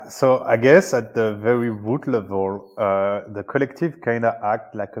So I guess at the very root level, the collective kind of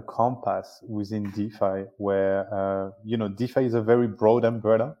act like a compass within DeFi, where DeFi is a very broad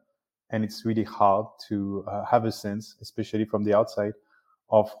umbrella, and it's really hard to have a sense, especially from the outside,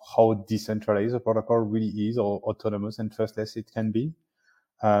 of how decentralized a protocol really is, or autonomous and trustless it can be.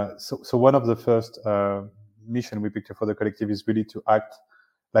 So one of the first mission we picked for the collective is really to act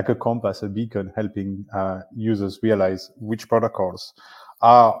like a compass, a beacon, helping users realize which protocols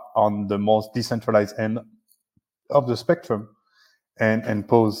are on the most decentralized end of the spectrum and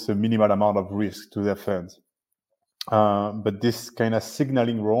pose a minimal amount of risk to their funds. But this kind of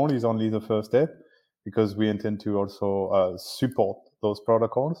signaling role is only the first step, because we intend to also support those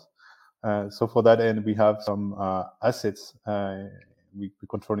protocols. So for that end, we have some assets we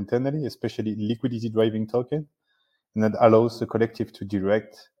control internally, especially liquidity driving token, and that allows the collective to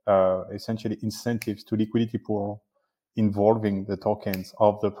direct essentially incentives to liquidity pool involving the tokens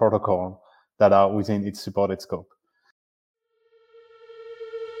of the protocol that are within its supported scope.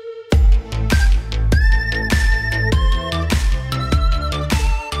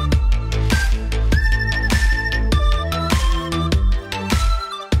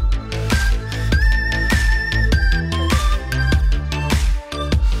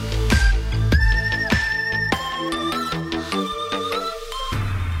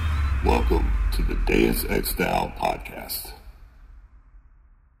 Welcome to the Deus Ex DAO podcast.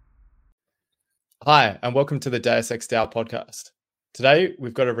 Hi, and welcome to the Deus Ex DAO podcast. Today,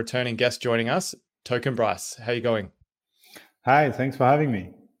 we've got a returning guest joining us, Token Bryce. How are you going? Hi, thanks for having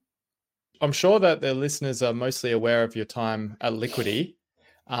me. I'm sure that the listeners are mostly aware of your time at Liquidity,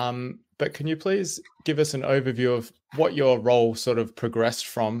 but can you please give us an overview of what your role sort of progressed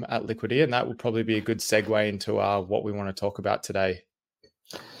from at Liquidity? And that will probably be a good segue into what we want to talk about today.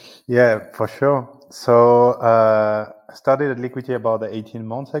 Yeah, for sure. So I started at Liquidity about 18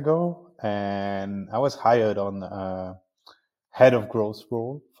 months ago, and I was hired on head of growth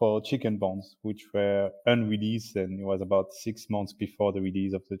role for chicken bonds, which were unreleased, and it was about 6 months before the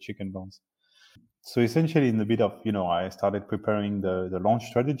release of the chicken bonds. So essentially, in a bit of, I started preparing the launch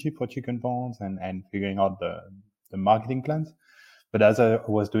strategy for chicken bonds and figuring out the marketing plans. But as I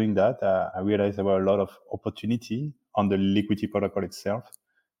was doing that, I realized there were a lot of opportunity on the Liquidity protocol itself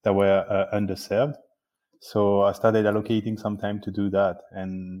that were underserved. So I started allocating some time to do that.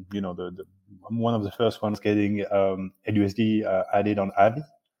 And, I'm one of the first ones getting LUSD added on Avi,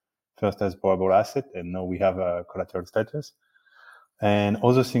 first as borrowable asset, and now we have a collateral status. And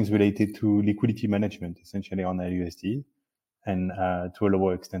other things related to liquidity management, essentially on LUSD, and to a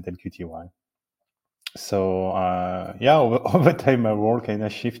lower extent LQTY. So over time, my role kind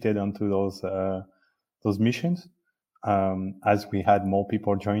of shifted onto those missions as we had more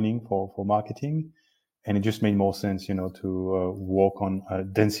people joining for marketing. And it just made more sense, to work on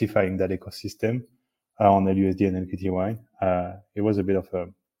densifying that ecosystem on LUSD and LQTY. It was a bit of a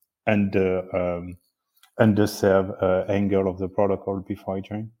underserved angle of the protocol before I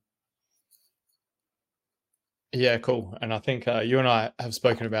joined. Yeah, cool. And I think you and I have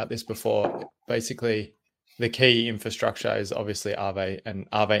spoken about this before. Basically, the key infrastructure is obviously Aave, and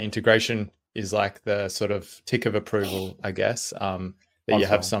Aave integration is like the sort of tick of approval, I guess, that you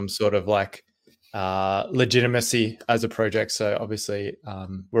have some sort of like legitimacy as a project. So obviously,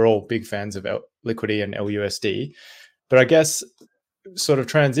 we're all big fans of Liquidity and LUSD. But I guess sort of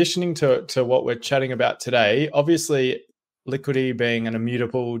transitioning to what we're chatting about today, obviously, Liquidity being an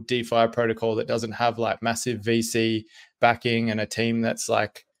immutable DeFi protocol that doesn't have like massive VC backing and a team that's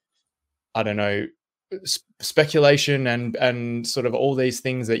like, I don't know, speculation and sort of all these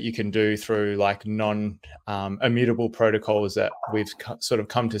things that you can do through like immutable protocols that we've sort of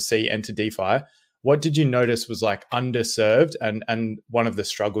come to see enter DeFi. What did you notice was like underserved and one of the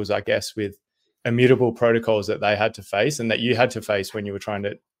struggles, I guess, with immutable protocols that they had to face and that you had to face when you were trying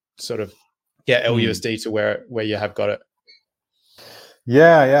to sort of get LUSD to where you have got it?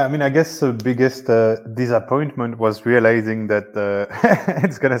 Yeah. I mean, I guess the biggest disappointment was realizing that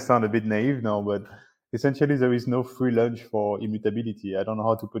it's going to sound a bit naive now, but essentially there is no free lunch for immutability. I don't know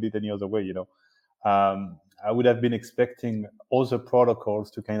how to put it any other way, I would have been expecting other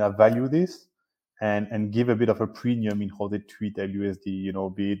protocols to kind of value this and give a bit of a premium in how they treat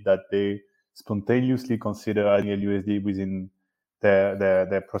LUSD, be it that they spontaneously consider adding LUSD within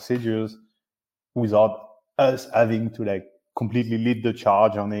their procedures without us having to like completely lead the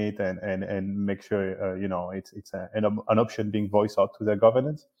charge on it and make sure it's an option being voiced out to their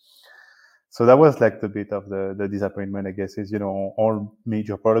governance. So that was like the bit of the disappointment, I guess, is all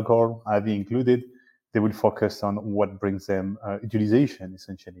major protocol, Avi included, they will focus on what brings them utilization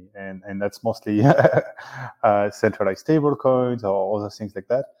essentially, and that's mostly centralized stable coins or other things like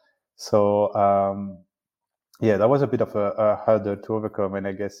that. So yeah, that was a bit of a hurdle to overcome, and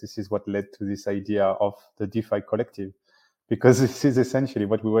I guess this is what led to this idea of the DeFi collective, because this is essentially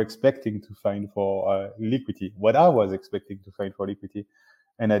what we were expecting to find for liquidity, what I was expecting to find for liquidity,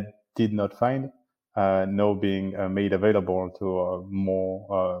 and I did not find, now being made available to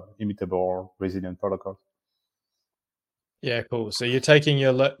more immutable, resilient protocols. Yeah, cool. So you're taking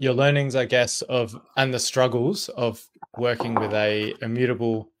your learnings, I guess, of and the struggles of working with a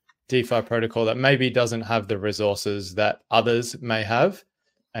immutable DeFi protocol that maybe doesn't have the resources that others may have,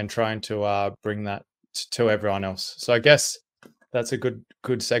 and trying to bring that to everyone else. So I guess that's a good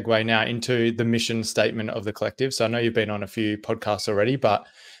segue now into the mission statement of the collective. So I know you've been on a few podcasts already, but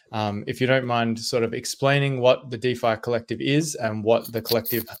if you don't mind sort of explaining what the DeFi collective is and what the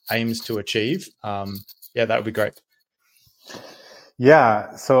collective aims to achieve, yeah, that would be great.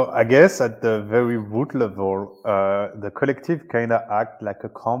 Yeah, so I guess at the very root level, the collective kind of act like a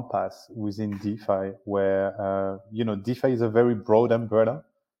compass within DeFi, where DeFi is a very broad umbrella,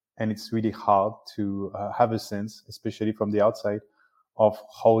 and it's really hard to have a sense, especially from the outside, of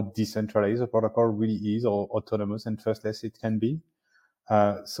how decentralized a protocol really is, or autonomous and trustless it can be.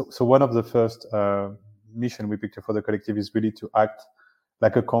 So one of the first mission we picture for the collective is really to act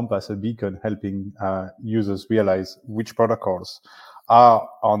like a compass, a beacon, helping users realize which protocols are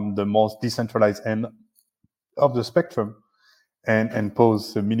on the most decentralized end of the spectrum and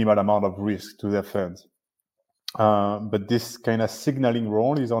pose a minimal amount of risk to their funds. But this kind of signaling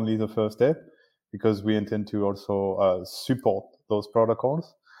role is only the first step, because we intend to also support those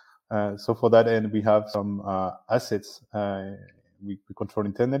protocols. So for that end, we have some assets we control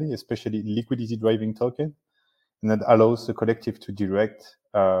internally, especially liquidity driving token, and that allows the collective to direct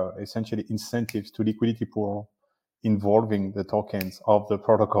essentially incentives to liquidity pool involving the tokens of the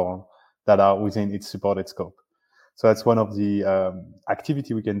protocol that are within its supported scope. So that's one of the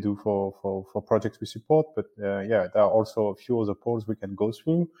activity we can do for projects we support. But yeah, there are also a few other polls we can go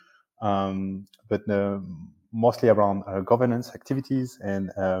through, but mostly around governance activities and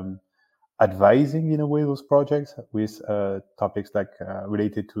advising, in a way, those projects with topics like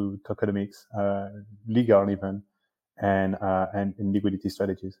related to tokenomics, legal even, and liquidity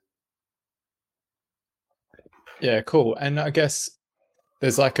strategies. Yeah, cool. And I guess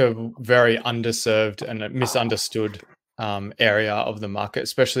there's like a very underserved and a misunderstood area of the market,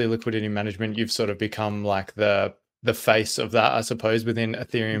 especially liquidity management. You've sort of become like the face of that, I suppose, within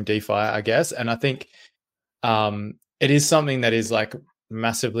Ethereum DeFi, I guess. And I think it is something that is like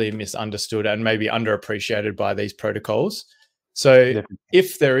massively misunderstood and maybe underappreciated by these protocols. So Definitely.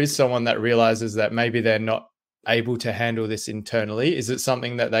 if there is someone that realizes that maybe they're not able to handle this internally, is it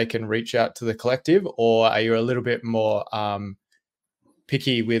something that they can reach out to the collective, or are you a little bit more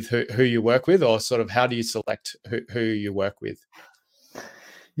picky with who you work with, or sort of how do you select who you work with?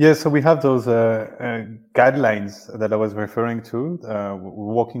 Yeah, so we have those guidelines that I was referring to.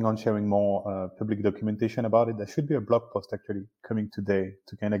 We're working on sharing more public documentation about it. There should be a blog post actually coming today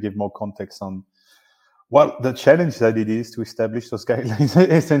to kind of give more context on the challenge that it is to establish those guidelines,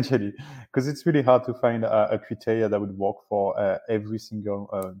 essentially, because it's really hard to find a criteria that would work for every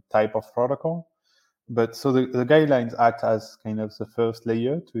single type of protocol. But so the guidelines act as kind of the first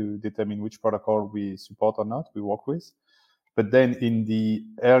layer to determine which protocol we support or not, we work with. But then in the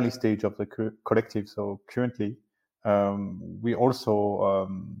early stage of the collective, so currently, we also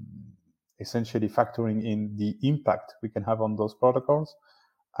essentially factoring in the impact we can have on those protocols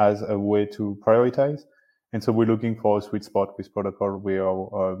as a way to prioritize. And so we're looking for a sweet spot with protocol. We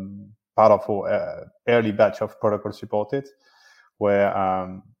are part of our early batch of protocol supported,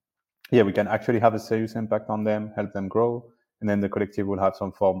 where we can actually have a serious impact on them, help them grow, and then the collective will have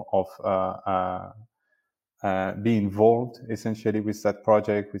some form of be involved essentially with that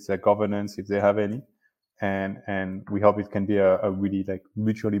project, with their governance, if they have any, and we hope it can be a really like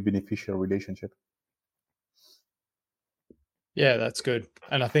mutually beneficial relationship. Yeah, that's good.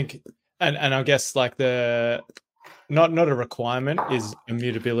 And I think, and I guess like the not a requirement is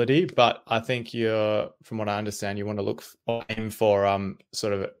immutability, but I think from what I understand, you want to aim for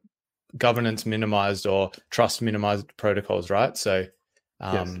sort of governance minimized or trust minimized protocols, right? So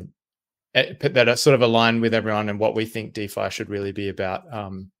Yes. that are sort of aligned with everyone and what we think DeFi should really be about.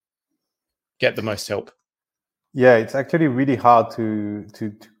 Get the most help. Yeah, it's actually really hard to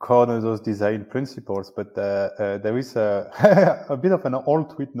corner those design principles, but there is a bit of an old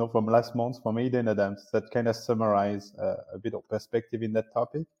tweet from last month from Aiden Adams that kind of summarize a bit of perspective in that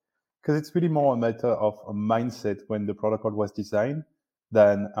topic, because it's really more a matter of a mindset when the protocol was designed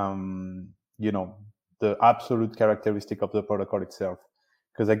than the absolute characteristic of the protocol itself.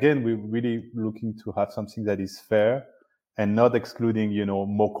 Because again, we're really looking to have something that is fair and not excluding,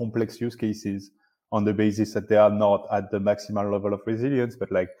 more complex use cases on the basis that they are not at the maximal level of resilience,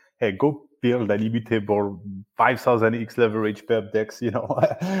 but like, hey, go build an immutable 5,000x leverage per DEX,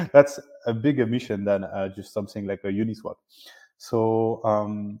 that's a bigger mission than just something like a Uniswap. So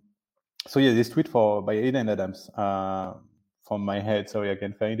yeah, this tweet by Aiden Adams, from my head, sorry, I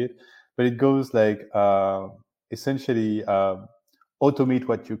can find it, but it goes like, essentially, automate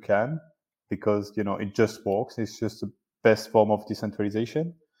what you can, because, it just works. It's just the best form of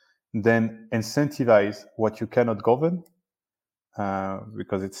decentralization. Then incentivize what you cannot govern,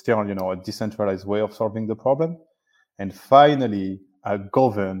 because it's still, a decentralized way of solving the problem. And finally,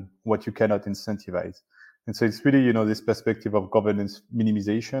 govern what you cannot incentivize. And so it's really, this perspective of governance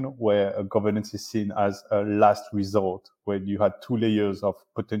minimization, where governance is seen as a last resort, where you had 2 layers of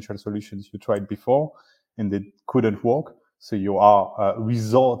potential solutions you tried before and they couldn't work. So you are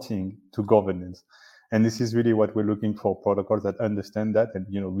resorting to governance. And this is really what we're looking for, protocols that understand that and,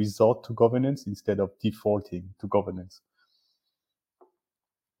 resort to governance instead of defaulting to governance.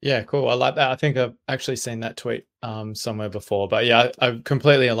 Yeah, cool. I like that. I think I've actually seen that tweet somewhere before, but yeah, I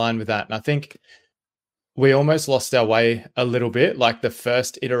completely aligned with that. And I think we almost lost our way a little bit. Like the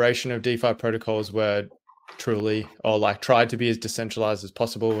first iteration of DeFi protocols were truly, or like tried to be as decentralized as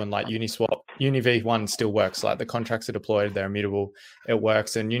possible. And like Uniswap, UniV1 still works. Like the contracts are deployed, they're immutable, it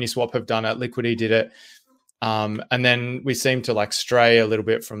works. And Uniswap have done it, Liquidity did it. And then we seem to like stray a little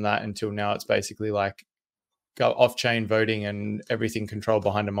bit from that until now it's basically like go off-chain voting and everything controlled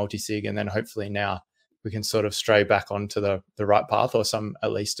behind a multi-sig, and then hopefully now we can sort of stray back onto the right path, or some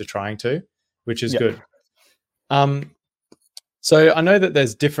at least are trying to, which is good. So I know that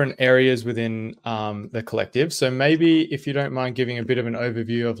there's different areas within the collective. So maybe if you don't mind giving a bit of an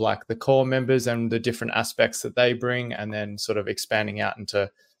overview of like the core members and the different aspects that they bring, and then sort of expanding out into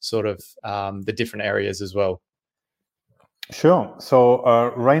sort of the different areas as well. Sure. So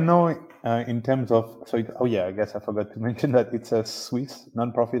right now, in terms of, I guess I forgot to mention that it's a Swiss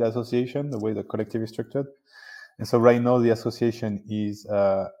non-profit association, the way the collective is structured. And so right now, the association is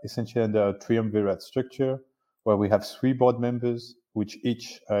essentially under a triumvirate structure, where we have 3 board members, which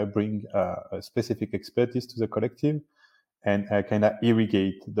each bring a specific expertise to the collective and kind of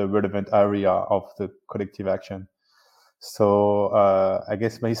irrigate the relevant area of the collective action. So I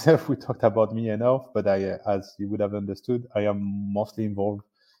guess myself, we talked about me enough, but as you would have understood, I am mostly involved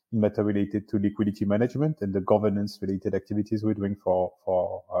in matter related to liquidity management and the governance related activities we're doing for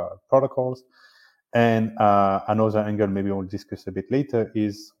protocols. And another angle, maybe we'll discuss a bit later,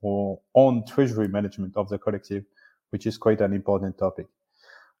 is on treasury management of the collective, which is quite an important topic.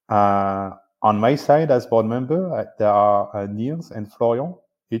 On my side, as board member, there are Niels and Florian,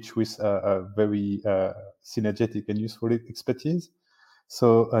 each with a very synergetic and useful expertise.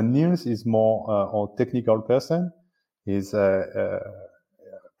 So Niels is more a technical person. He's a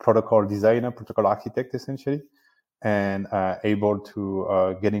protocol designer, protocol architect, essentially, and able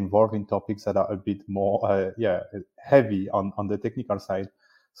to get involved in topics that are a bit more heavy on the technical side.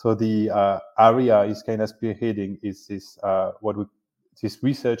 So the area is kind of spearheading is this this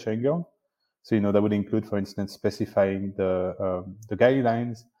research angle. So that would include, for instance, specifying the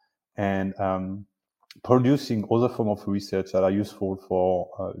guidelines and producing other forms of research that are useful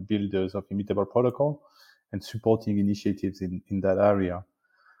for builders of immutable protocol, and supporting initiatives in that area.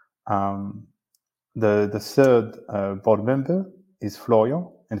 The third board member is Florian,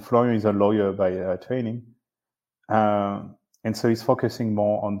 and Florian is a lawyer by training. And so he's focusing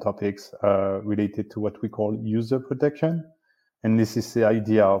more on topics related to what we call user protection. And this is the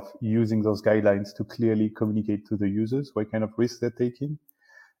idea of using those guidelines to clearly communicate to the users what kind of risk they're taking,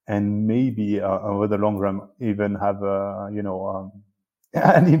 and maybe over the long run even have an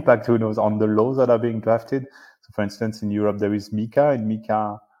impact, who knows, on the laws that are being drafted. So, for instance, in Europe there is MiCA, and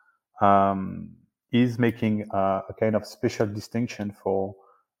MiCA is making a kind of special distinction for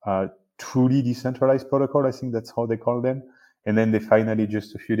truly decentralized protocol. I think that's how they call them. And then they finally,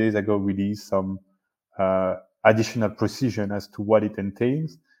 just a few days ago, released some additional precision as to what it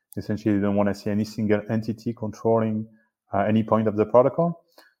entails. Essentially, they don't want to see any single entity controlling any point of the protocol.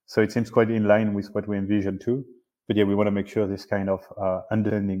 So it seems quite in line with what we envision too. But yeah, we want to make sure this kind of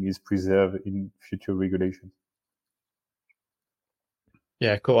understanding is preserved in future regulations.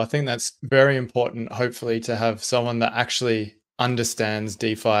 Yeah, cool. I think that's very important, hopefully, to have someone that actually understands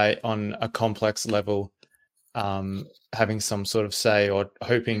DeFi on a complex level, having some sort of say, or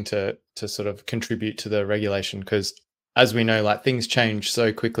hoping to sort of contribute to the regulation. Because as we know, like things change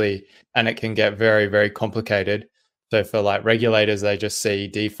so quickly and it can get very, very complicated. So for like regulators, they just see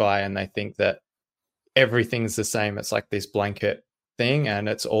DeFi and they think that everything's the same. It's like this blanket thing, and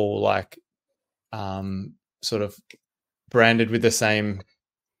it's all like sort of branded with the same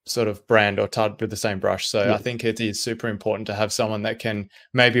sort of brand or tarred with the same brush. So Yes. I think it is super important to have someone that can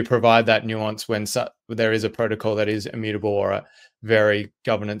maybe provide that nuance when there is a protocol that is immutable or a very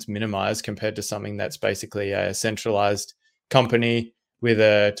governance minimized compared to something that's basically a centralized company with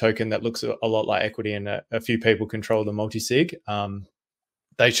a token that looks a lot like equity and a few people control the multi-sig.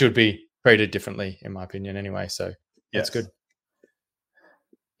 They should be treated differently, in my opinion, anyway. So that's good.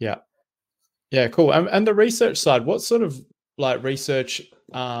 Yeah. Yeah, cool. And the research side, what sort of like research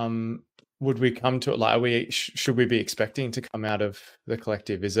would we come to? Like, should we be expecting to come out of the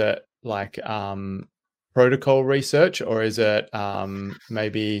collective? Is it like protocol research, or is it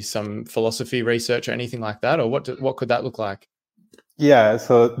maybe some philosophy research or anything like that, or what could that look like? Yeah,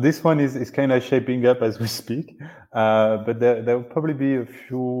 so this one is kind of shaping up as we speak, but there will probably be a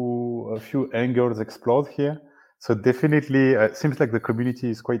few angles explored here. So definitely, it seems like the community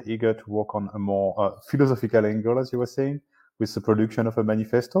is quite eager to work on a more philosophical angle, as you were saying, with the production of a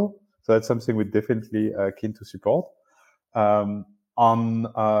manifesto. So that's something we're definitely keen to support. On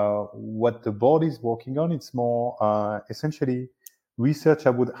what the board is working on, it's more essentially research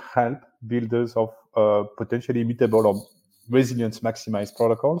that would help builders of potentially immutable or resilience maximized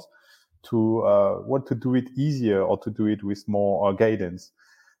protocols to want to do it easier or to do it with more guidance.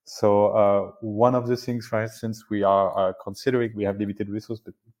 So one of the things, for instance, we are considering, we have limited resources,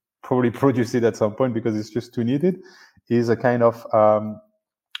 but probably produce it at some point because it's just too needed, is a kind of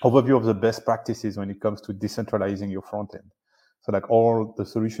overview of the best practices when it comes to decentralizing your front end. So like all the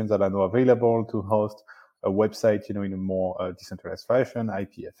solutions that are now available to host a website, in a more decentralized fashion,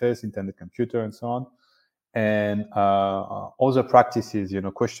 IPFS, Internet Computer, and so on. And other practices,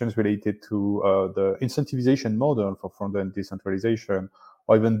 questions related to the incentivization model for front-end decentralization,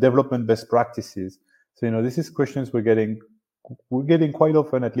 or even development best practices. So, this is questions we're getting quite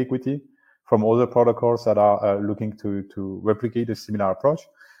often at Liquidity from other protocols that are looking to replicate a similar approach.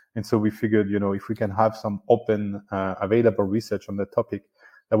 And so we figured, if we can have some open, available research on the topic,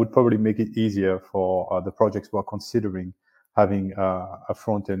 that would probably make it easier for the projects who are considering having a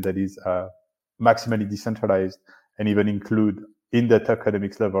front end that is maximally decentralized, and even include in the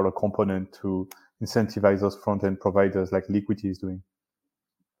tokenomics level a component to incentivize those front end providers like Liquidity is doing.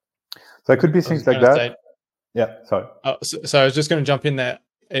 So it could be things like that. Yeah, sorry. So I was just going to jump in there.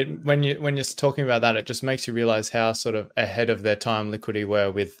 When you're talking about that, it just makes you realize how sort of ahead of their time Liquidity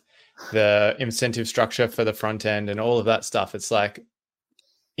were with the incentive structure for the front end and all of that stuff. It's like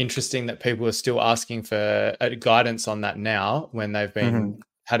interesting that people are still asking for guidance on that now when they've been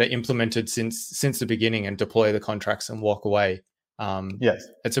had it implemented since the beginning and deploy the contracts and walk away. Yes,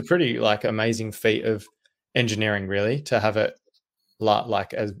 it's a pretty like amazing feat of engineering, really, to have it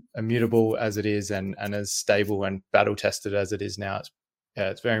like as immutable as it is and as stable and battle tested as it is now.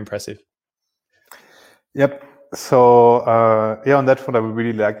 It's very impressive. Yep. So on that front, I would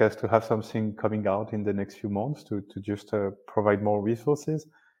really like us to have something coming out in the next few months to just provide more resources.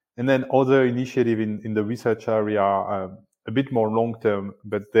 And then other initiative in the research area are a bit more long term,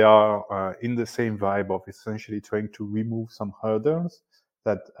 but they are in the same vibe of essentially trying to remove some hurdles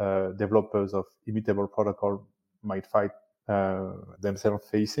that developers of immutable protocol might find themselves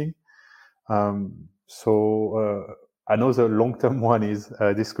facing. Another long-term one is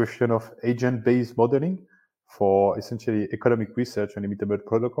this question of agent-based modeling for essentially economic research on immutable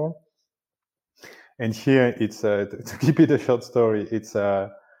protocol. And here, it's to keep it a short story, it's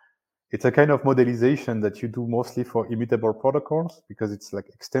a kind of modelization that you do mostly for immutable protocols because it's like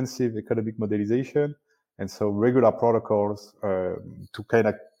extensive economic modelization. And so regular protocols, to kind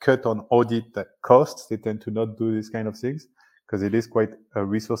of cut on audit costs, they tend to not do these kind of things because it is quite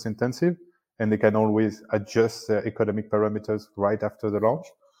resource intensive, and they can always adjust their economic parameters right after the launch.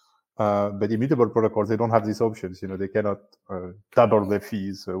 But immutable protocols, they don't have these options. They cannot double their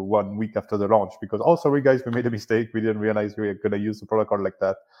fees 1 week after the launch because, oh, sorry guys, we made a mistake. We didn't realize we were going to use the protocol like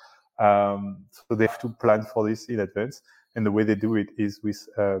that. So they have to plan for this in advance. And the way they do it is with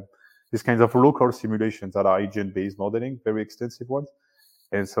these kinds of local simulations that are agent-based modeling, very extensive ones.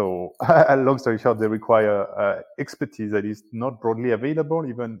 And so, long story short, they require expertise that is not broadly available,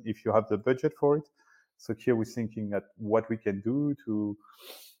 even if you have the budget for it. So here we're thinking at what we can do to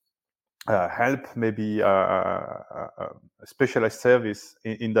help maybe a specialized service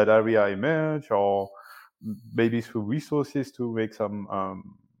in that area emerge, or maybe through resources to make some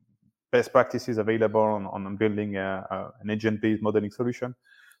best practices available on building an agent-based modeling solution.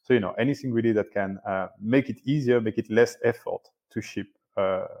 So, anything really that can make it easier, make it less effort to ship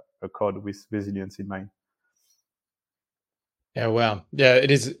a code with resilience in mind. Yeah, wow. Yeah,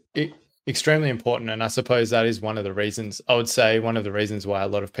 it is extremely important. And I suppose that is one of the reasons, I would say one of the reasons why a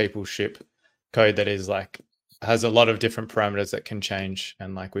lot of people ship code that is like has a lot of different parameters that can change.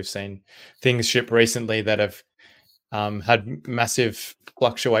 And like we've seen things ship recently that have had massive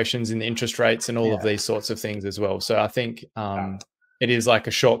fluctuations in the interest rates and all of these sorts of things as well. So I think it is like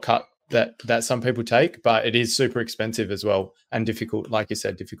a shortcut that some people take, but it is super expensive as well and difficult, like you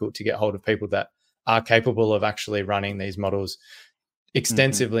said, difficult to get hold of people that are capable of actually running these models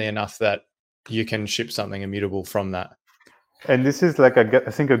extensively enough that you can ship something immutable from that. And this is like, I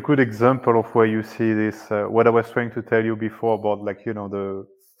think, a good example of where you see this, what I was trying to tell you before about, like, the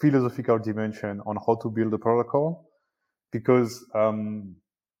philosophical dimension on how to build a protocol. Because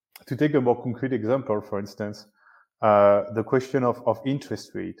to take a more concrete example, for instance, the question of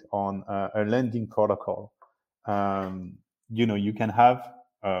interest rate on a lending protocol. You can have,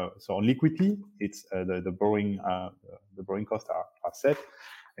 so on liquidity, it's the borrowing costs are set.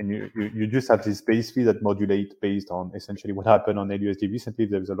 And you just have this base fee that modulate based on essentially what happened on LUSD recently.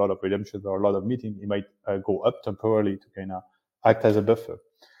 There was a lot of redemptions or a lot of meeting. It might go up temporarily to kind of act as a buffer.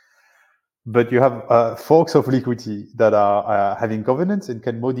 But you have forks of liquidity that are having governance and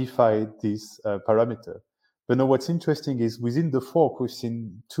can modify this parameter. But now what's interesting is within the fork, we've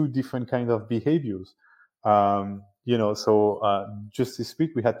seen two different kinds of behaviors. Just this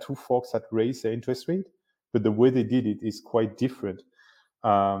week, we had two forks that raised the interest rate, but the way they did it is quite different.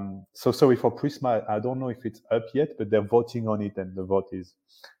 So sorry for Prisma. I don't know if it's up yet, but they're voting on it, and the vote is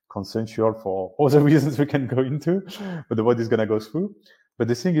consensual for all the reasons we can go into, but the vote is going to go through. But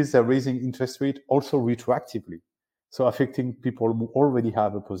the thing is, they're raising interest rate also retroactively, so affecting people who already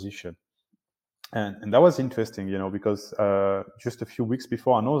have a position. And that was interesting, because just a few weeks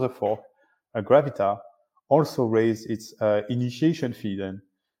before, another fork, Gravita, also raised its initiation fee then.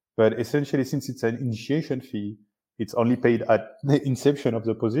 But essentially, since it's an initiation fee, it's only paid at the inception of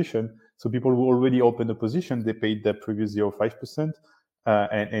the position. So people who already opened the position, they paid their previous 0.5%,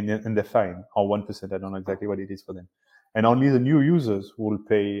 and they're fine, or 1%. I don't know exactly what it is for them. And only the new users will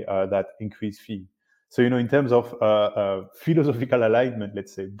pay that increased fee. So, in terms of philosophical alignment,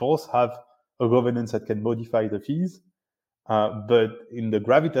 let's say, both have a governance that can modify the fees. But in the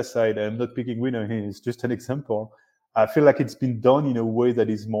Gravitas side, I'm not picking winner here, it's just an example. I feel like it's been done in a way that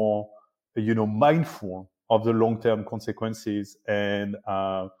is more, mindful of the long-term consequences and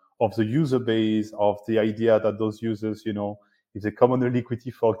of the user base, of the idea that those users, if they come on a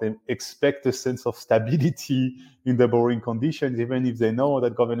liquidity fork, they expect a sense of stability in the borrowing conditions, even if they know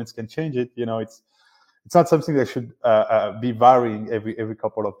that governance can change it. It's not something that should be varying every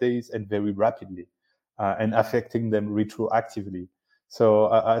couple of days and very rapidly, and affecting them retroactively.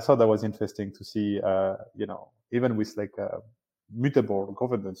 So I thought that was interesting to see. Even with like mutable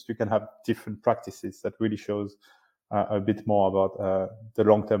governance, you can have different practices that really shows a bit more about the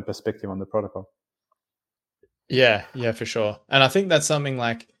long-term perspective on the protocol. Yeah, for sure. And I think that's something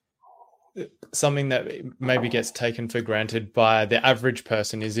that maybe gets taken for granted by the average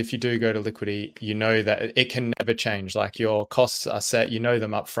person is if you do go to liquidity, that it can never change. Like your costs are set,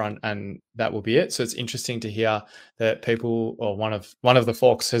 them up front, and that will be it. So it's interesting to hear that people, or one of the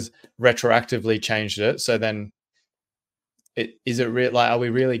forks has retroactively changed it. So then are we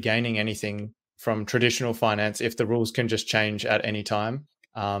really gaining anything from traditional finance if the rules can just change at any time?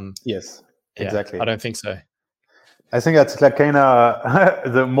 Yes, exactly. I don't think so. I think that's like kind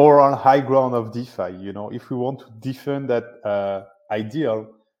of the moral high ground of DeFi. If we want to defend that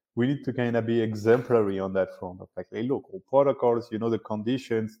ideal, we need to kind of be exemplary on that front. Of like, hey, look, all protocols, the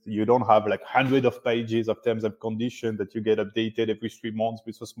conditions. You don't have like hundreds of pages of terms and conditions that you get updated every 3 months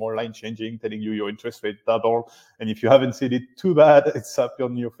with a small line changing, telling you your interest rate double. And if you haven't seen it, too bad, it's up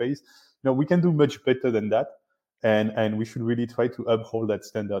on your face. We can do much better than that, and we should really try to uphold that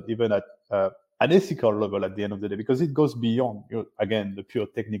standard, even at an ethical level at the end of the day, because it goes beyond, again, the pure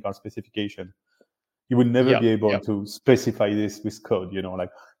technical specification. You will never be able to specify this with code, like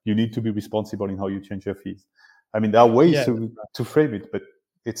you need to be responsible in how you change your fees. I mean, there are ways to frame it, but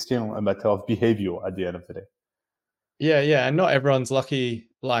it's still a matter of behavior at the end of the day. Yeah. And not everyone's lucky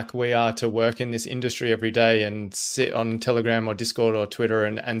like we are to work in this industry every day and sit on Telegram or Discord or Twitter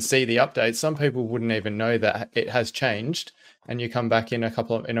and see the updates. Some people wouldn't even know that it has changed. And you come back in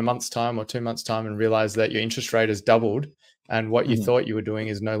a month's time or 2 months' time and realize that your interest rate has doubled and what you thought you were doing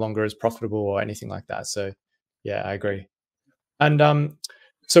is no longer as profitable or anything like that. So yeah, I agree. And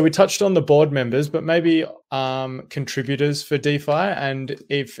so we touched on the board members, but maybe contributors for DeFi. And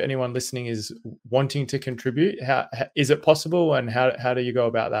if anyone listening is wanting to contribute, how is it possible, and how do you go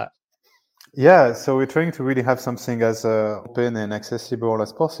about that? Yeah, so we're trying to really have something as open and accessible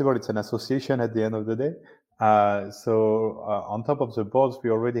as possible. It's an association at the end of the day. So on top of the boards,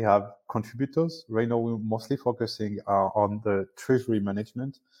 we already have contributors. Right now, we're mostly focusing on the treasury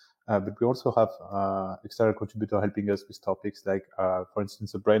management. But we also have external contributor helping us with topics like, for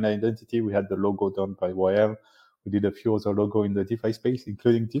instance, the brand identity. We had the logo done by YL. We did a few other logo in the DeFi space,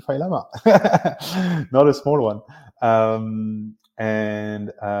 including DeFi Llama, not a small one.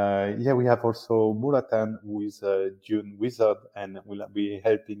 We have also Muratan, who is a June wizard, and will be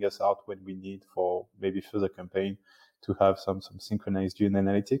helping us out when we need for maybe further campaign to have some synchronized June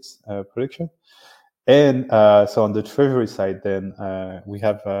analytics production. And so on the treasury side, then we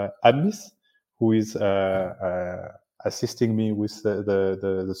have Admis, who is assisting me with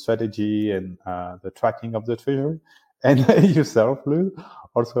the strategy and the tracking of the treasury, and yourself, Lou,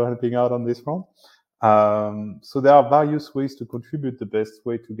 also helping out on this front. So there are various ways to contribute. The best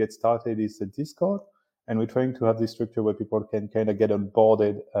way to get started is the Discord, and we're trying to have this structure where people can kind of get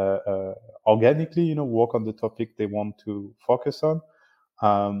onboarded organically, work on the topic they want to focus on.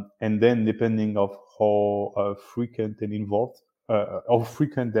 And then depending of how frequent and involved, how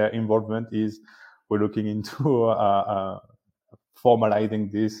frequent their involvement is, we're looking into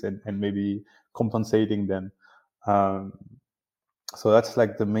formalizing this and maybe compensating them. So that's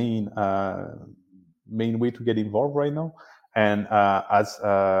like the main way to get involved right now. And as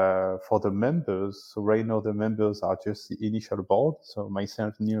for the members, so right now the members are just the initial board, so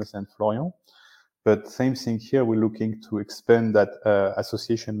myself, Niels, and Florian. But same thing here, we're looking to expand that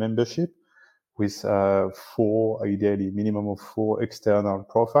association membership with ideally minimum of 4 external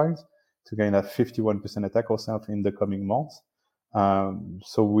profiles to gain a 51% attack ourselves in the coming months.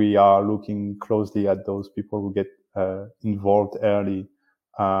 So we are looking closely at those people who get involved early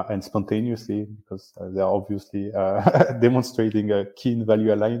and spontaneously, because they are obviously demonstrating a keen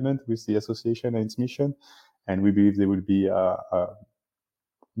value alignment with the association and its mission. And we believe they will be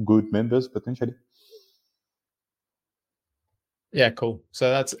good members potentially. Yeah, cool. So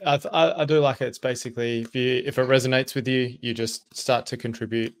that's I do like it. It's basically if it resonates with you, you just start to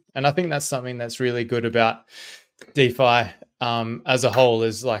contribute, and I think that's something that's really good about DeFi as a whole.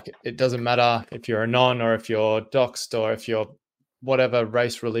 Is like it doesn't matter if you're a non or if you're doxed or if you're whatever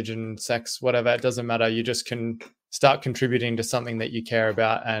race, religion, sex, whatever. It doesn't matter. You just can start contributing to something that you care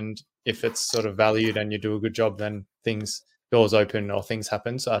about, and if it's sort of valued and you do a good job, then doors open or things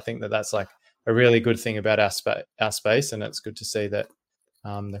happen. So I think that that's like a really good thing about our space, and it's good to see that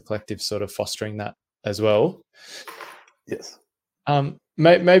the collective sort of fostering that as well. Yes.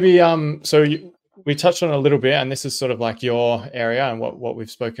 Maybe so we touched on a little bit, and this is sort of like your area and what we've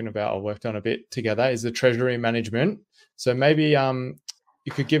spoken about or worked on a bit together is the treasury management. So maybe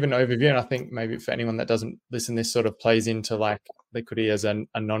you could give an overview, and I think maybe for anyone that doesn't listen, this sort of plays into like Liquidity as a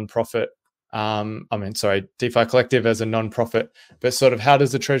non-profit. DeFi Collective as a non-profit, but sort of how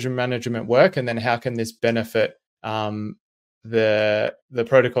does the treasury management work, and then how can this benefit the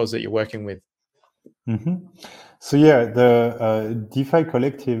protocols that you're working with? Mm-hmm. So yeah, the DeFi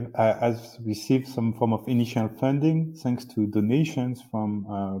Collective has received some form of initial funding thanks to donations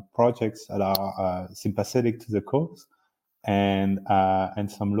from projects that are sympathetic to the cause, and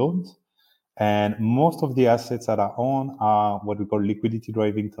some loans. And most of the assets that are on are what we call liquidity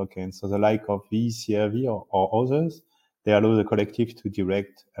driving tokens. So the like of VCRV or others, they allow the collective to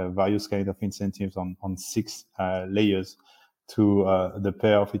direct various kind of incentives on 6 layers to the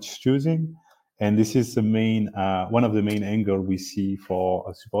pair of its choosing. And this is the main one of the main angles we see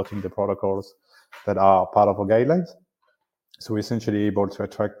for supporting the protocols that are part of our guidelines. So we're essentially able to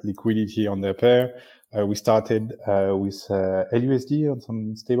attract liquidity on their pair. We started with LUSD on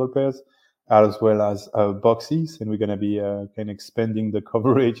some stable pairs, as well as boxes, and we're going to be kind of expanding the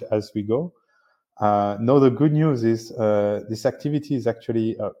coverage as we go. Now, the good news is this activity is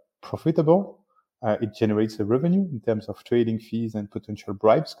actually profitable. It generates a revenue in terms of trading fees and potential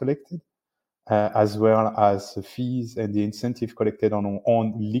bribes collected, as well as the fees and the incentive collected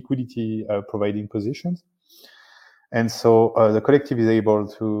on liquidity providing positions. And so the collective is able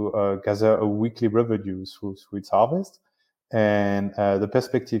to gather a weekly revenue through its harvest. And the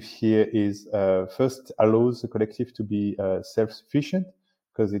perspective here is first allows the collective to be self-sufficient,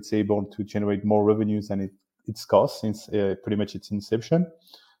 because it's able to generate more revenues than its cost since pretty much its inception.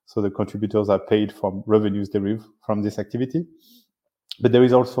 So the contributors are paid from revenues derived from this activity. But there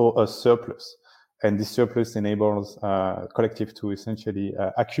is also a surplus. And this surplus enables collective to essentially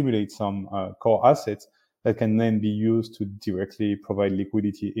accumulate some core assets that can then be used to directly provide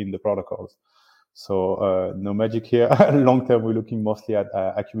liquidity in the protocols. So no magic here. Long term, we're looking mostly at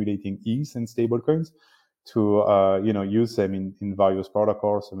accumulating ETH and stablecoins to use them in various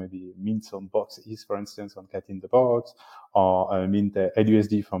protocols. So maybe mint some box ETH, for instance, on Cat in the Box, or mint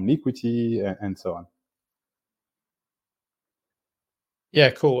LUSD from Liquidity, and so on. Yeah,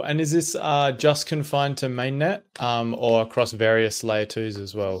 cool. And is this just confined to mainnet or across various layer 2s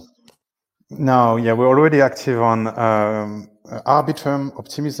as well? No, yeah, we're already active on Arbitrum,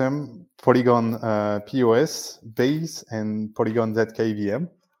 Optimism, Polygon POS, Base, and Polygon ZKVM.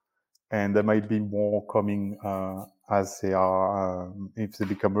 And there might be more coming as they are, if they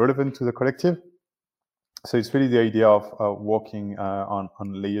become relevant to the collective. So it's really the idea of working on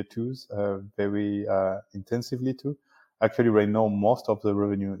layer 2s very intensively too. Actually, right now, most of the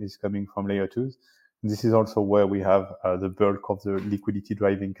revenue is coming from layer 2s. This is also where we have the bulk of the liquidity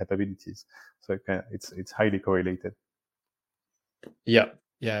driving capabilities. So it's highly correlated. Yep.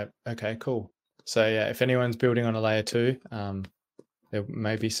 Yeah. Okay, cool. So yeah, if anyone's building on a layer 2, there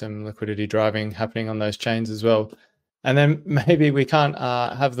may be some liquidity driving happening on those chains as well. And then maybe we can't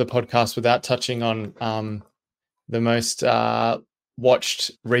have the podcast without touching on the most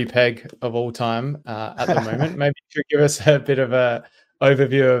watched repeg of all time at the moment. Maybe you could give us a bit of a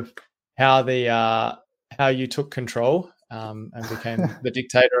overview of how you took control and became the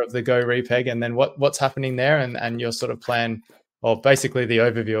dictator of the Go repeg, and then what's happening there, and your sort of plan, or basically the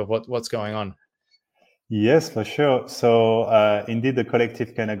overview of what's going on. Yes, for sure. So indeed, the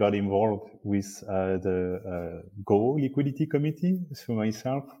collective kind of got involved with the Go Liquidity Committee through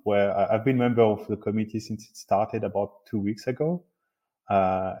myself, where I've been member of the committee since it started about 2 weeks ago.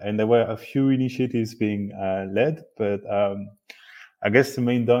 And there were a few initiatives being led, but I guess the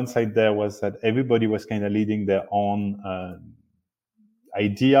main downside there was that everybody was kind of leading their own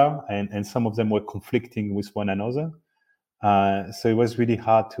idea, and some of them were conflicting with one another. So it was really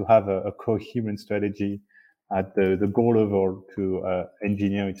hard to have a coherent strategy at the goal level to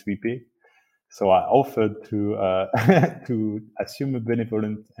engineer its VP. So I offered to to assume a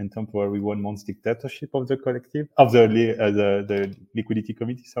benevolent and temporary 1 month dictatorship of the collective of the liquidity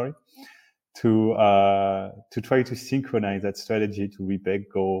committee. Sorry, to try to synchronize that strategy to repeg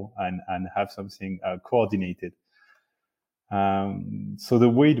Go and have something coordinated. So the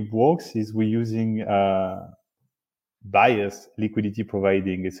way it works is we're using biased liquidity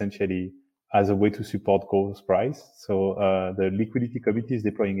providing essentially as a way to support Go's price. So the liquidity committee is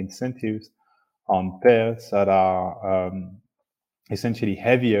deploying incentives on pairs that are essentially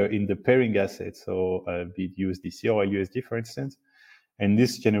heavier in the pairing assets, so be it USDC or USD, for instance. And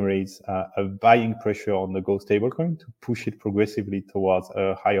this generates a buying pressure on the Go stablecoin to push it progressively towards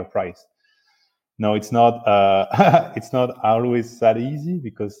a higher price. Now, it's not it's not always that easy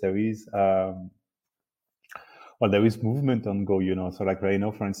because there is there is movement on Go, you know. So like right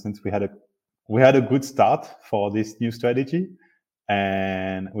now, for instance, we had a good start for this new strategy,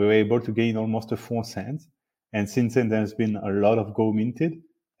 and we were able to gain almost a 4 cents. And since then, there's been a lot of Go minted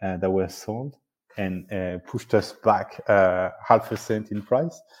that were sold and pushed us back half a cent in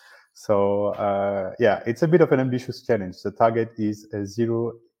price. So yeah, it's a bit of an ambitious challenge. The target is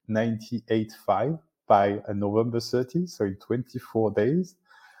 0.985 by November 30, so in 24 days.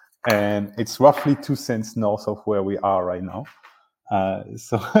 And it's roughly 2 cents north of where we are right now.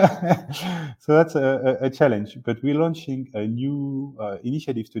 So that's a challenge. But we're launching a new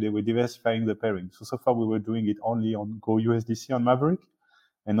initiative today. We're diversifying the pairing. So far we were doing it only on Go USDC on Maverick.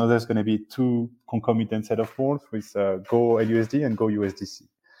 And now there's going to be 2 concomitant set of pools with Go LUSD and Go USDC.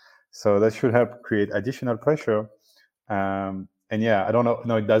 So that should help create additional pressure. And yeah, I don't know.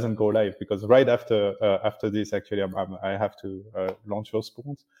 No, it doesn't go live because right after this, actually, I have to launch those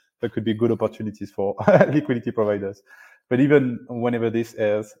pools. There could be good opportunities for liquidity providers. But even whenever this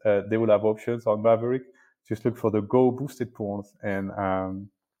airs, they will have options on Maverick. Just look for the Go boosted pools, and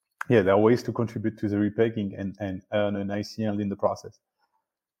yeah, there are ways to contribute to the repegging and earn a nice yield in the process.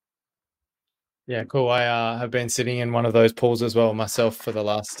 Yeah, cool. I have been sitting in one of those pools as well myself for the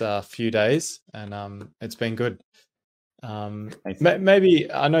last few days, and it's been good. Nice.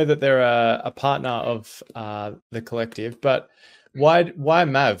 Maybe I know that they're a partner of the collective, but why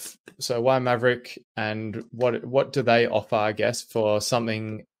Mav? So why Maverick, and what do they offer, I guess, for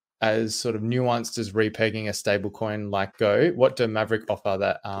something as sort of nuanced as repegging a stablecoin like Go? What do Maverick offer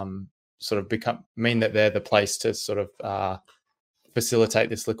that sort of mean that they're the place to sort of facilitate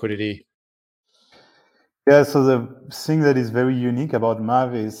this liquidity? Yeah, so the thing that is very unique about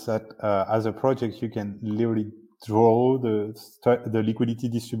Mav is that as a project, you can literally draw the liquidity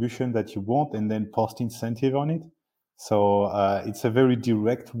distribution that you want and then post incentive on it. So it's a very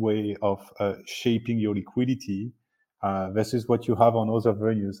direct way of shaping your liquidity versus what you have on other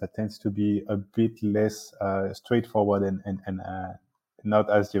venues that tends to be a bit less straightforward and not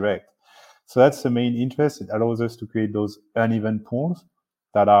as direct. So that's the main interest. It allows us to create those uneven pools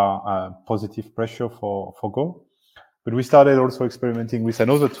that are positive pressure for Go. But we started also experimenting with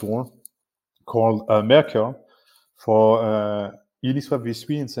another tool called Merkur for Uniswap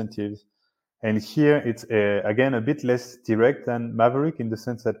V3 incentives. And here it's again a bit less direct than Maverick in the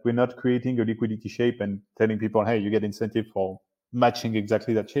sense that we're not creating a liquidity shape and telling people, hey, you get incentive for matching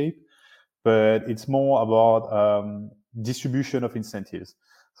exactly that shape, but it's more about distribution of incentives.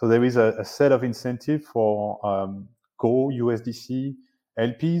 So there is a set of incentive for Go USDC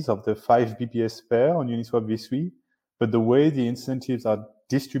LPs of the 5 BPS pair on Uniswap V3, but the way the incentives are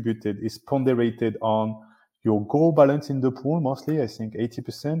distributed is ponderated on your Go balance in the pool, mostly, I think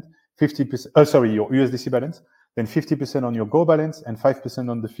 80%, 50%, your USDC balance, then 50% on your Go balance and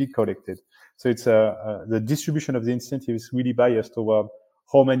 5% on the fee collected. So it's the distribution of the incentive is really biased toward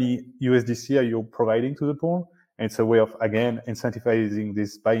how many USDC are you providing to the pool? And it's a way of, again, incentivizing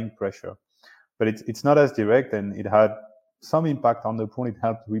this buying pressure. But it's not as direct, and it had some impact on the pool. It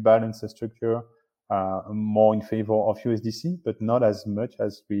helped rebalance the structure more in favor of USDC, but not as much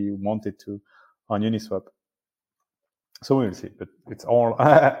as we wanted to on Uniswap. So we will see, but it's all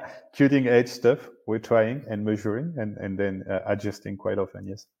cutting edge stuff. We're trying and measuring and then adjusting quite often.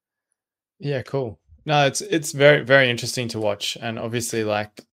 Yes. Yeah, cool. No, it's very, very interesting to watch. And obviously,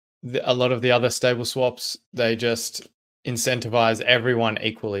 like a lot of the other stable swaps, they just incentivize everyone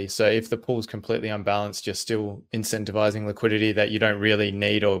equally. So if the pool's completely unbalanced, you're still incentivizing liquidity that you don't really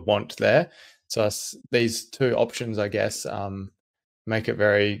need or want there. So these two options, I guess, make it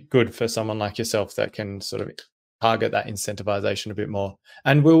very good for someone like yourself that can sort of target that incentivization a bit more.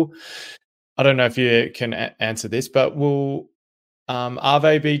 And I don't know if you can answer this, but will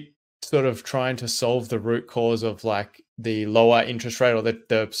Aave be sort of trying to solve the root cause of like the lower interest rate or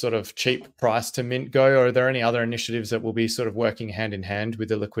the sort of cheap price to mint Go, or are there any other initiatives that will be sort of working hand in hand with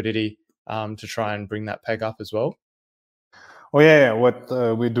the liquidity to try and bring that peg up as well? Oh yeah, what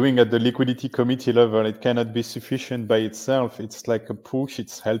we're doing at the liquidity committee level, it cannot be sufficient by itself. It's like a push.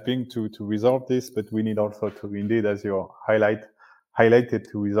 It's helping to resolve this, but we need also to, indeed, as you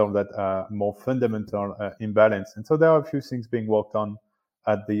highlighted, to resolve that more fundamental imbalance. And so there are a few things being worked on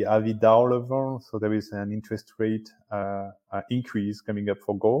at the Aave DAO level. So there is an interest rate increase coming up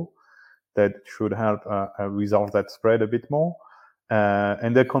for Go that should help resolve that spread a bit more.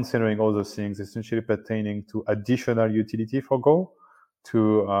 And they're considering all those things essentially pertaining to additional utility for Go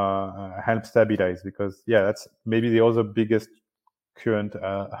to help stabilize, because that's maybe the other biggest current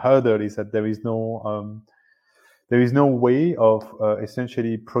hurdle is that there is no way of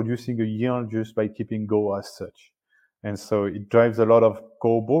essentially producing a yield just by keeping Go as such. And so it drives a lot of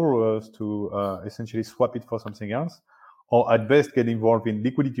Go borrowers to essentially swap it for something else, or at best get involved in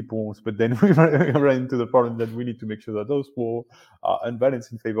liquidity pools. But then we run into the problem that we need to make sure that those pools are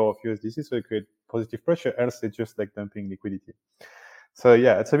unbalanced in favor of USDC, so it creates positive pressure, else it's just like dumping liquidity. So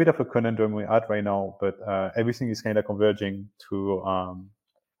it's a bit of a conundrum we're at right now, but everything is kind of converging to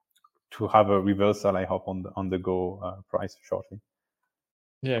have a reversal, I hope, on the Go price shortly.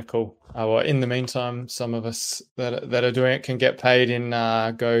 Yeah, cool. Well, in the meantime, some of us that are doing it can get paid in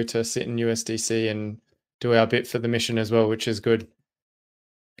Go to sit in USDC and do our bit for the mission as well, which is good.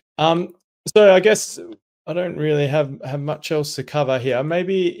 So I guess I don't really have much else to cover here.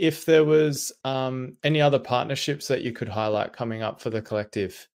 Maybe if there was any other partnerships that you could highlight coming up for the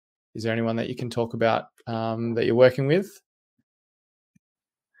collective, is there anyone that you can talk about that you're working with?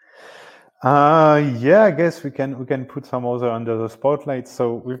 I guess we can put some other under the spotlight.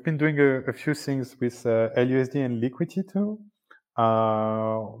 So we've been doing a few things with LUSD and Liquidity too.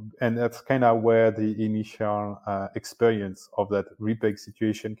 And that's kind of where the initial experience of that repeg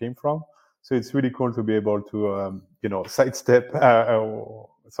situation came from. So it's really cool to be able to, sidestep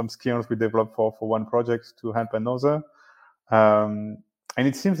some skills we developed for one project to help another. And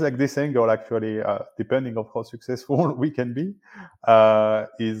it seems like this angle actually, depending on how successful we can be,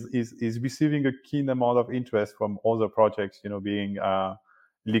 is receiving a keen amount of interest from other projects, being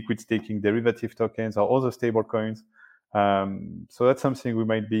liquid staking derivative tokens or other stable coins. So that's something we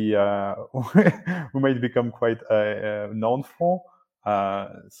might be we might become quite known for.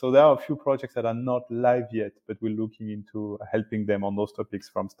 So there are a few projects that are not live yet, but we're looking into helping them on those topics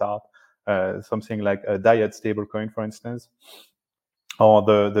from start. Something like a Diet stablecoin, for instance, or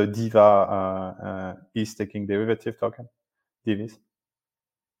the Diva e-staking derivative token, Divis.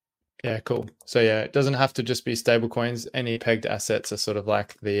 Yeah, cool. So it doesn't have to just be stable coins. Any pegged assets are sort of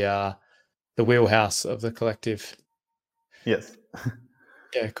like the wheelhouse of the collective. Yes.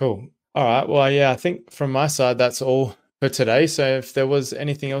 Yeah, cool. All right. Well, I think from my side, that's all for today. So if there was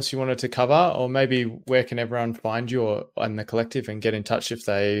anything else you wanted to cover, or maybe where can everyone find you on the collective and get in touch if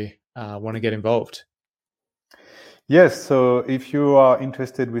they want to get involved? Yes, so if you are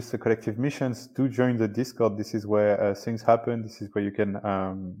interested with the collective missions, do join the Discord. This is where things happen. This is where you can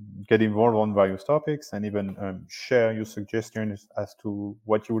get involved on various topics and even share your suggestions as to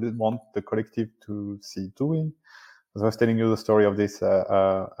what you would want the collective to see doing. As I was telling you the story of this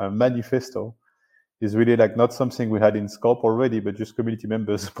manifesto, is really like not something we had in scope already, but just community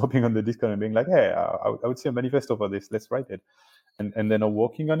members popping on the Discord and being like, hey, I would see a manifesto for this. Let's write it. And then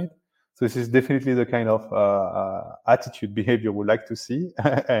working on it. So this is definitely the kind of attitude, behavior we like to see,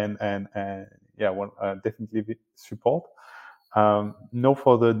 and yeah, definitely support. Now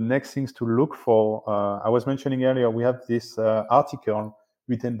for the next things to look for, I was mentioning earlier, we have this article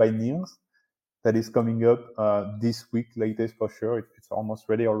written by Niels that is coming up this week, latest for sure. It's almost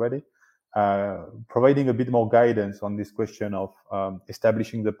ready already, providing a bit more guidance on this question of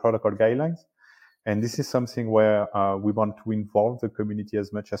establishing the protocol guidelines. And this is something where we want to involve the community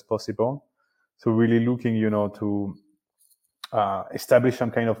as much as possible. So really looking, to establish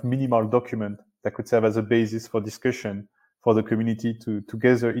some kind of minimal document that could serve as a basis for discussion for the community to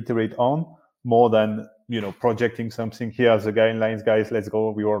together iterate on, more than, projecting something. Here are the guidelines, guys, let's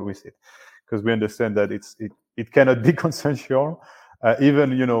go, we roll with it. Because we understand that it cannot be consensual.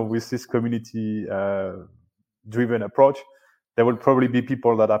 Even, with this community driven approach, there will probably be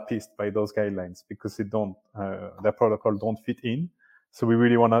people that are pissed by those guidelines because their protocol don't fit in. So we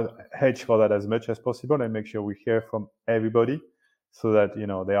really want to hedge for that as much as possible and make sure we hear from everybody so that,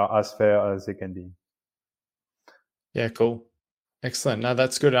 they are as fair as they can be. Yeah, cool. Excellent. No,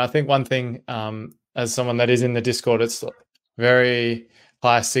 that's good. I think one thing, as someone that is in the Discord, it's very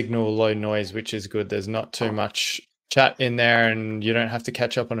high signal, low noise, which is good. There's not too much chat in there and you don't have to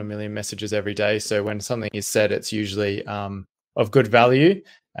catch up on a million messages every day. So when something is said, it's usually of good value,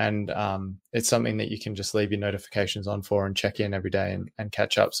 and it's something that you can just leave your notifications on for and check in every day and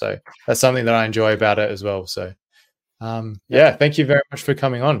catch up. So that's something that I enjoy about it as well. So yeah, thank you very much for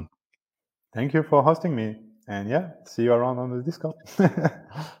coming on. Thank you for hosting me. And yeah, see you around on the Discord.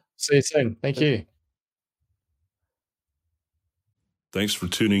 See you soon. Thank you. Thanks for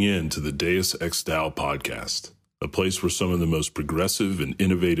tuning in to the Deus Ex DAO podcast, a place where some of the most progressive and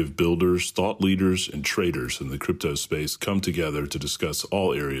innovative builders, thought leaders, and traders in the crypto space come together to discuss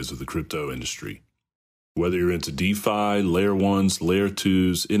all areas of the crypto industry. Whether you're into DeFi, Layer 1s, Layer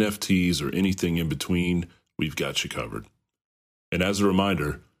 2s, NFTs, or anything in between, we've got you covered. And as a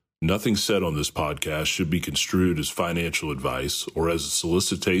reminder, nothing said on this podcast should be construed as financial advice or as a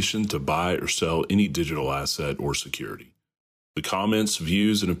solicitation to buy or sell any digital asset or security. The comments,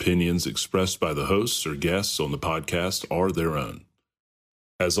 views, and opinions expressed by the hosts or guests on the podcast are their own.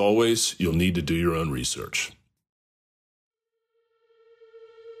 As always, you'll need to do your own research.